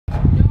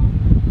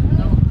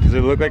Does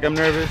it look like I'm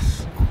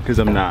nervous? Because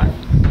I'm not.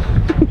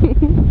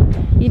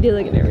 You do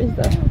look nervous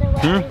though.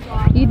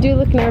 You do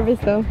look nervous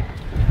though.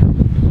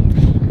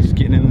 Just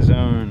getting in the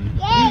zone.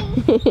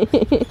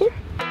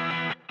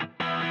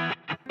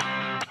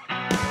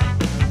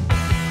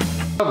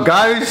 What's up,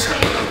 guys?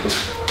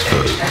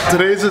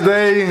 Today's the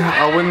day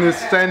I win this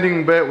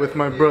standing bet with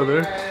my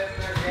brother.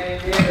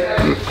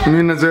 Me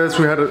and Nazaris,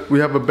 we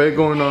have a bet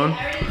going on.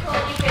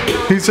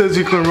 He says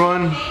he can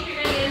run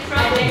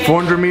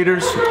 400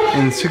 meters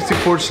in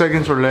 64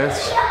 seconds or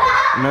less,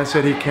 and I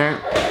said he can't.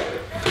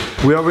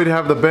 We already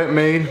have the bet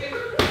made.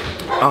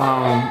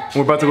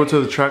 We're about to go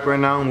to the track right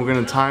now and we're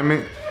gonna time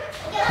it.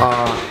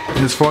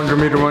 His 400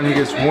 meter run, he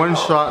gets one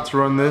shot to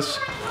run this.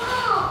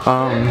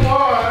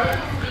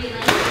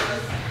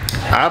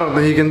 I don't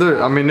think he can do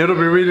it. I mean, it'll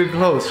be really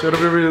close. It'll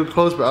be really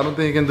close, but I don't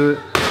think he can do it.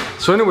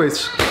 So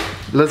anyways,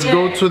 let's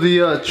go to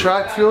the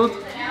track field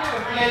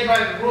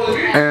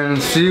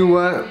and see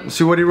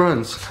what he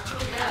runs.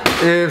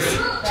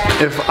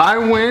 If I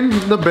win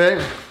the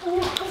bet,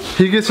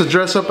 he gets to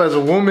dress up as a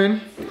woman.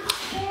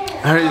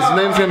 His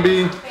name's gonna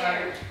be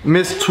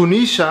Miss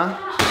Tunisia,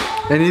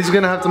 and he's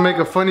gonna have to make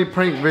a funny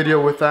prank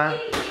video with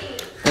that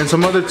and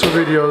some other 2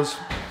 videos.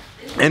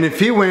 And if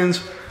he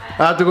wins,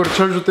 I have to go to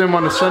church with him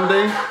on a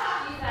Sunday,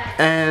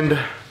 and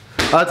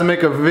I have to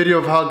make a video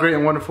of how great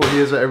and wonderful he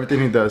is at everything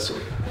he does.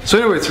 So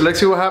anyways,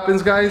 let's see what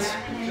happens, guys.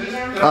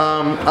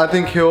 I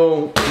think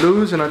he'll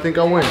lose and I think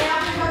I'll win.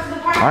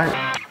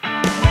 Alright.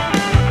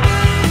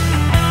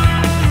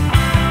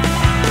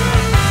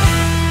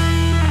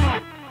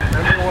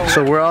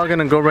 So we're all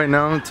gonna go right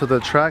now to the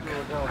track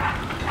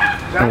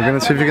and we're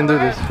gonna see if you can do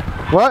this.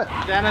 What?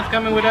 Dana's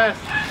coming with us.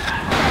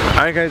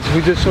 Alright guys,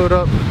 we just showed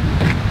up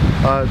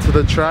to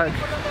the track.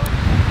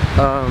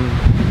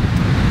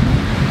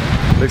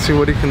 Let's see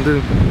what he can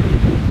do.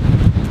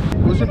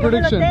 What's your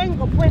prediction?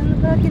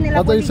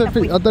 I thought you said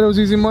I thought it was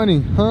easy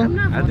money, huh?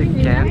 I think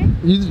he can.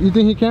 You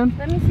think he can?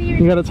 Let me see your...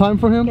 You got a time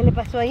for him?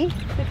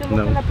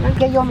 No.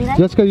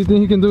 Jessica, you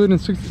think he can do it in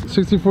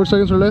 64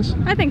 seconds or less?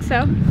 I think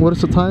so. What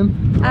is the time?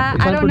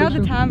 I don't know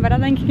the time, but I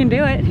think you can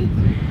do it.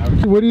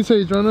 What do you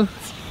say, Adriana?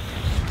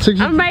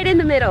 I'm right in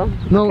the middle.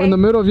 No, okay? in the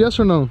middle of yes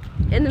or no?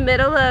 In the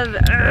middle of...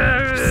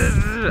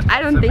 I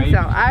don't think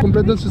so.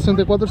 ¿Completan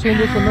 64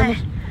 segundos o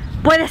menos?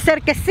 Puede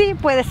ser que sí,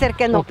 puede ser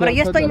que no, Okay, pero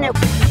yo estoy...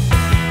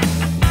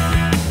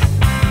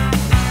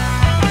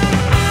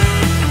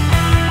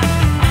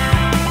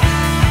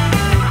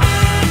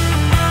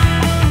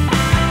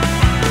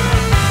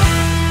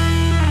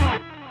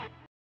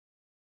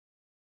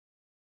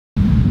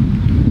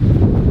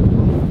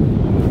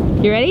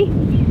 You ready?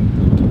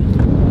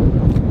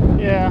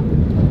 Yeah.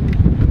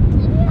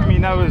 I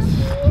mean, that was...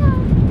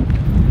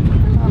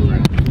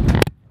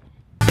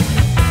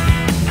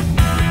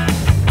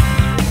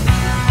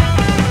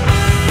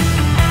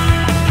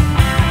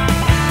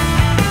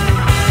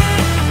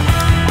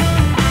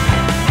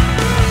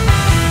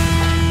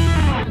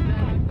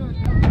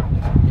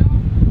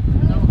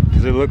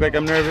 Does it look like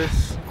I'm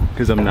nervous?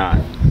 Because I'm not.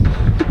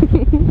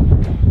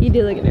 You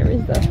do look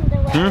nervous though.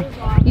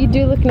 You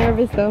do look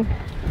nervous though.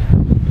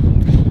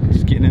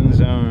 Just getting in the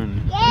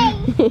zone.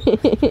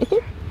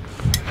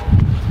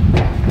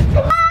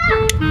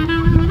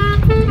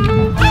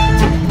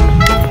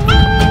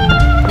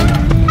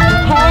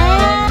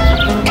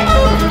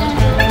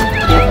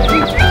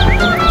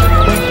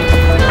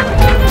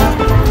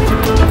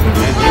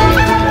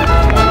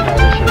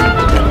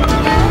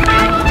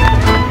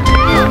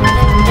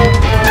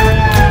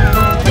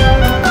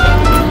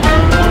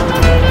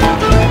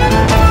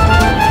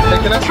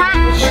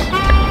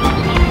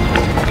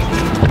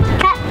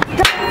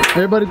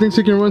 Everybody thinks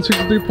he can run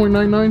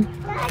 63.99?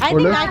 I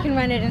think I can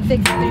run it in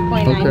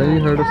 63.9. Okay, you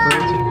heard it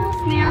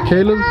first.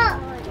 Caleb,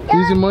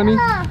 easy money.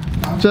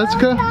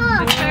 Jessica?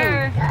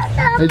 Sure.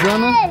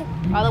 Adriana?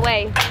 All the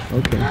way.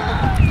 Okay.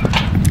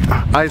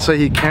 I say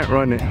he can't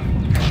run it.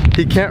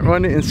 He can't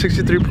run it in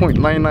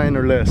 63.99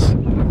 or less.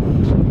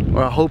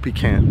 Well, I hope he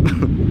can.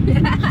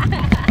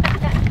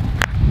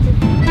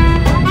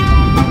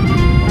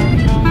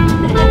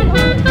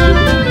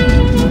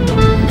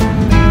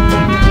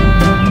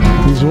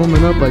 He's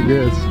warming up, I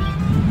guess.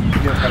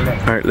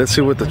 Alright, let's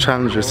see what the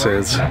challenger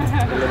says.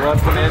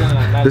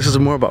 This is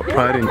more about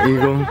pride and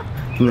ego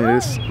than it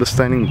is the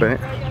standing bet.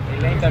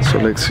 So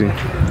let's see.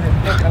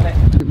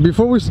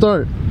 Before we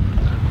start,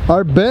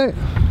 our bet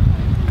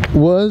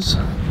was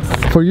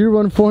for you to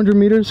run 400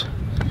 meters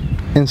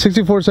in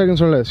 64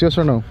 seconds or less, yes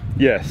or no?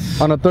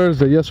 Yes. On a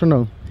Thursday, yes or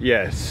no?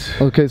 Yes.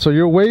 Okay, so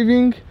you're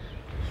waiving.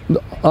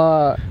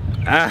 No,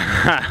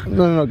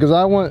 because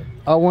I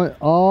want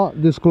all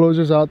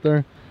disclosures out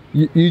there.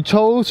 You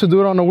chose to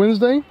do it on a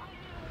Wednesday?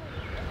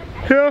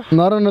 Yeah.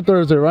 Not on a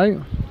Thursday, right?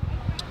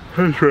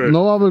 That's right.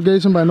 No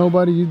obligation by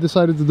nobody. You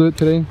decided to do it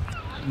today.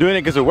 Doing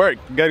it because of work.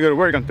 You gotta go to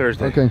work on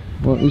Thursday. Okay.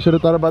 Well, you should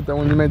have thought about that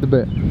when you made the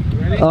bet.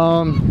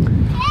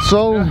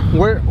 So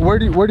where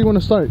do you want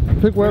to start?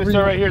 Pick wherever.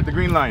 Start right here at the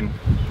green line.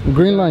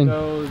 Green line.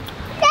 So,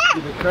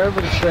 the curve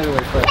or the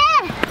straightaway first?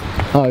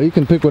 You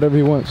can pick whatever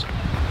he wants.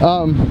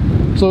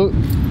 So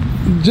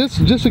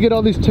just to get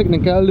all these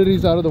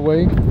technicalities out of the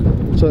way,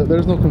 so that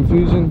there's no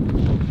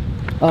confusion.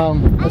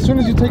 As soon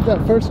as you take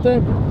that first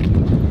step,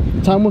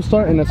 time will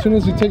start, and as soon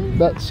as you take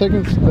that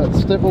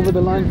step over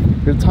the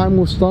line, your time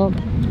will stop.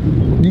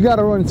 You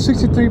gotta run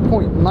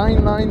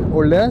 63.99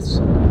 or less.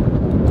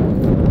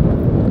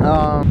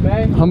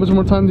 How much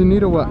more time do you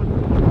need, or what?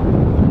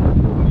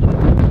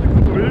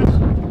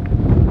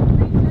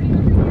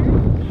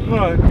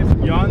 Get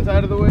some yawns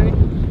out of the way.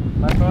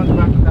 My phone's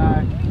about to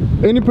die.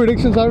 Any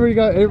predictions? I already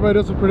got everybody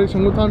else's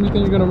prediction. What time do you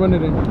think you're gonna run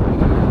it in?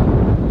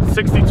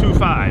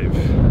 62.5.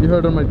 You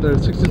heard him right there.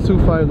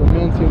 62.5. The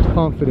man seems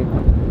confident.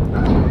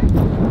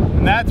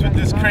 And that's with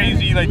this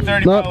crazy like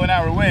 30 Nope. mile an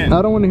hour wind.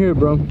 I don't want to hear it,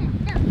 bro.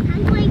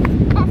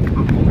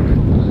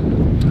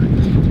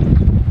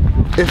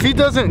 If he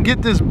doesn't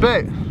get this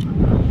bet,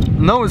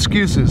 no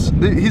excuses.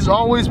 He's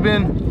always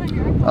been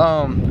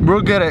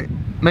real good at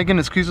making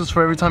excuses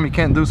for every time he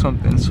can't do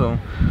something. So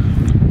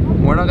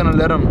we're not gonna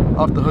let him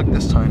off the hook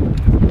this time.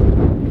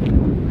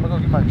 I'm gonna go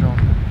get my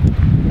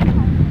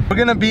drone. We're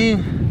gonna be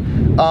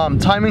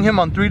timing him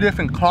on 3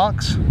 different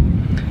clocks,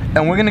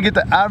 and we're gonna get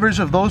the average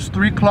of those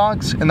 3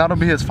 clocks, and that'll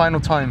be his final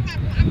time.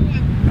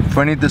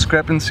 For any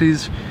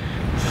discrepancies,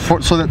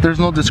 so that there's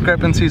no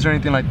discrepancies or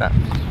anything like that.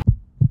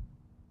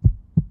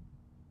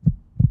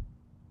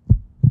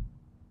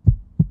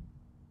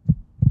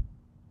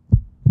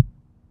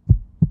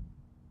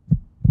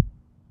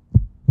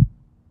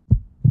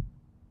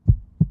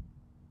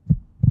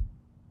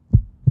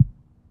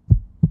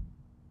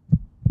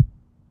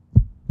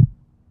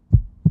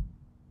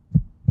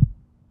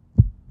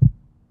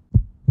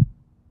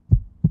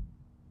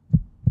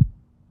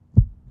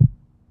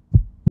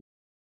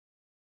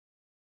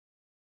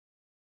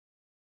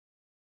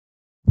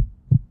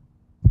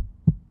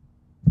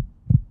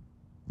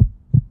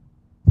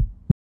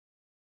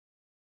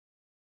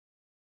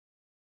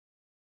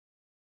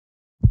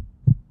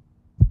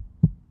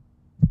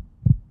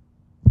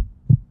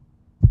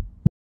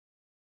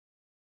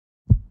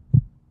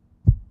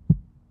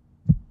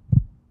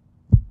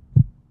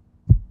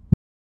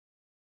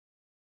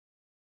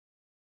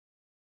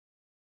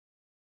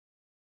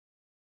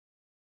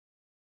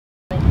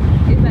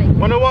 It's like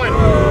 101.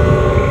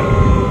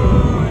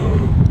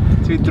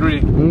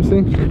 2.3. Let me see.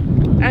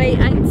 I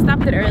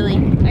stopped it early. I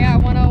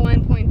got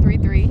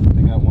 101.33. I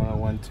got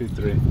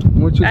 101.23.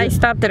 What you I get?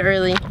 stopped it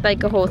early,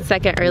 like a whole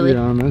second early.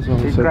 Yeah, that's what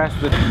I He said.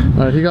 crashed it.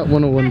 Alright, he got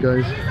 101,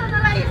 guys.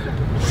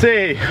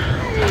 Say.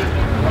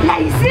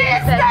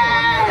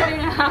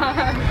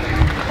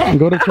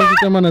 Go to church with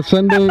them on a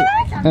Sunday,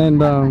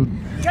 and alright,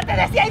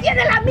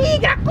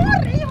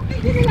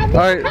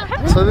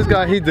 so this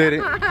guy, he did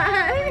it.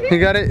 He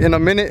got it in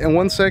 1 minute and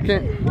 1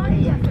 second.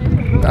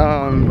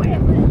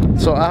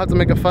 So I have to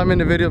make a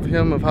 5-minute video of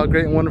him, of how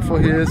great and wonderful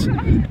he is,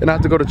 and I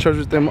have to go to church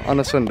with them on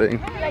a Sunday.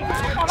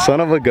 Son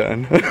of a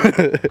gun.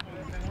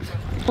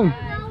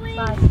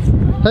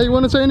 Hey, you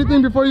want to say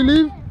anything before you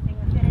leave?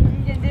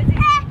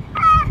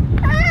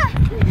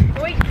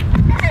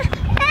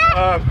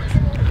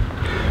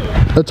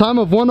 A time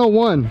of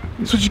 101.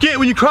 That's what you get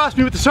when you cross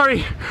me with the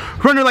sorry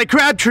runner like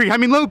Crabtree. I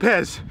mean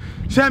Lopez.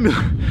 Samuel.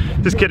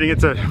 Just kidding,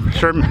 it's a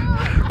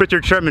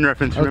Richard Sherman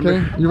reference, remember?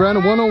 Okay, you ran a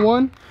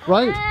 101,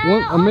 right?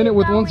 1 minute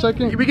with 1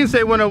 second? We can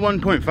say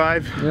 101.5.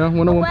 Yeah,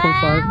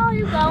 101.5. Where are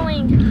you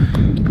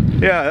going?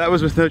 Yeah, that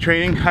was with no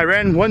training. I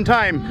ran one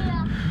time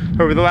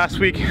over the last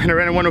week and I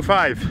ran a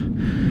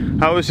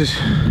 105. I was just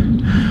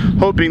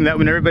hoping that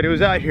when everybody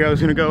was out here I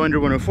was gonna go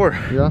under 104.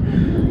 Yeah.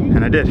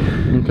 And I did.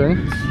 Okay.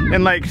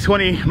 In like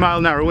 20 mile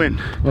an hour wind.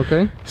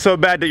 Okay. So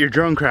bad that your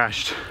drone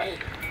crashed.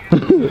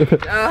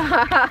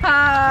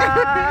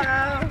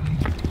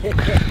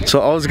 So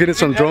I was getting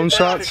some drone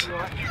shots. I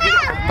and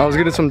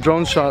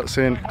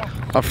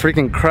I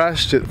freaking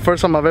crashed it.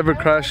 First time I've ever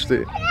crashed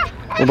it.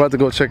 I'm about to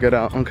go check it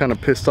out. I'm kind of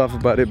pissed off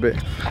about it, but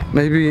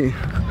maybe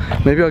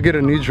I'll get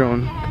a new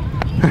drone.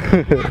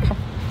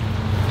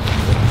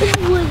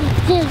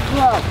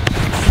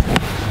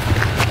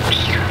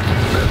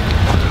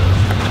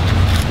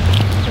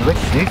 It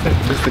looks decent,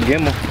 just the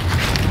gimbal.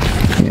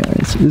 Yeah,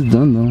 it's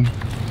done though.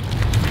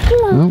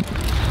 No.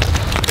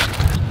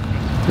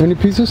 Any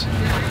pieces?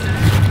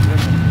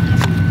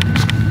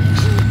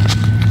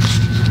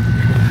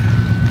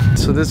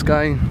 So this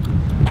guy,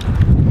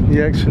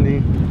 he actually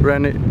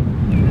ran it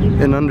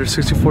in under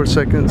 64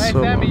 seconds. Hey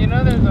So Sammy, you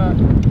know there's a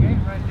gate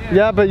right there.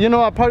 yeah, but you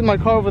know I parked my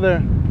car over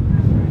there.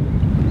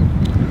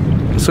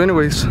 So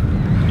anyways,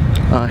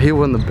 he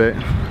won the bet.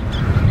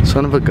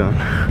 Son of a gun.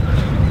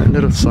 That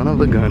little son of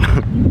a gun.